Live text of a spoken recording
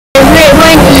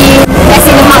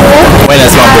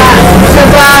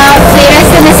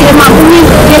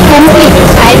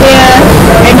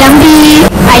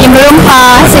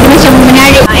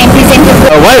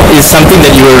is something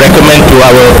that you will recommend to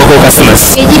our Poco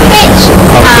customers? Veggie patch.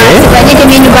 Okay. Sebabnya dia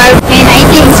menu baru and I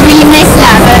think it's really nice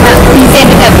lah kalau nak present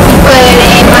dekat people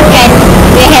and makan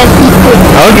the healthy food.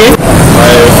 Okay.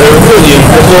 My favorite food in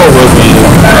Poco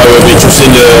I will be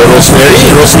choosing the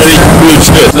rosemary grilled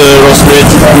chicken. The rosemary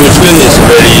grilled chicken is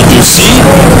very juicy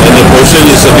and the portion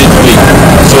is a bit big.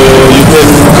 So you can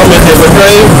come and have a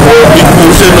try for a big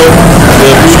portion of the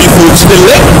beautiful chicken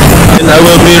leg. And I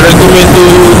will be recommend to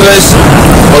you guys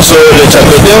also the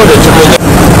char-kway-teow. The char-kway-teow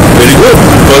very good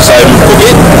because I'm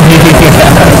cooking.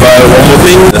 But one more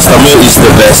thing, the stomach is the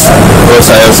best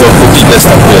because I also cooking the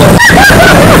stomach.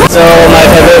 So my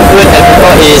favorite food at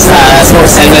Poco is smoked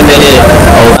salmon belly.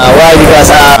 Why? Because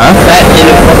back in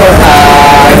Poco,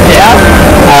 KL,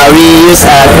 we use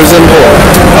frozen pork.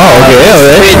 Oh, okay.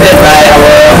 Alright. Created by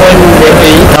our own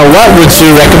bakery. Now, what would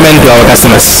you recommend to our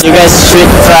customers? You guys should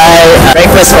try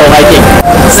breakfast for Viking.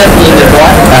 Served in the board.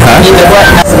 In the board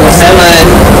has smoked salmon,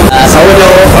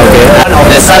 sourdough, and of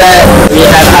the salad we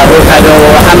have avocado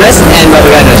hummus and baba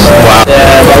ganoush. Wow. The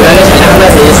baba ganoush and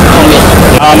hummus is homemade.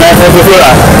 My favorite food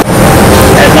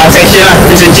my section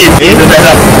fish and chip. The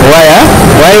best Why?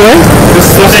 Why?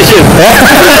 food section.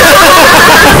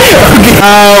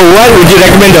 What would you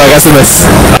recommend to our customers?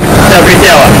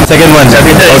 Char-kway-teow. Second one.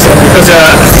 Char-kway-teow also because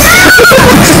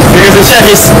the chef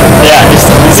is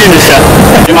he's in the chef.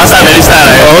 He masak very style.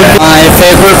 My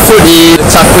favorite food is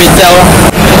char-kway-teow.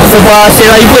 Sebab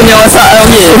Sheila Ibu yang masak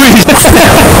lagi.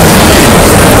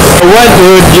 What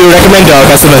would you recommend to our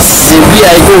customers? Maybe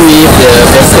I go with the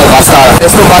pesto pasta.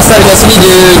 Pesto pasta dekat sini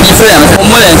dia different lah.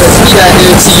 Normal kan, kat sini dah ada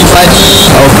cili padi.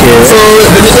 Okay. So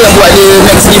benda tu yang buat dia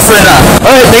makes different lah.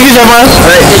 Alright, thank you, Syafal.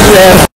 Alright, thank you.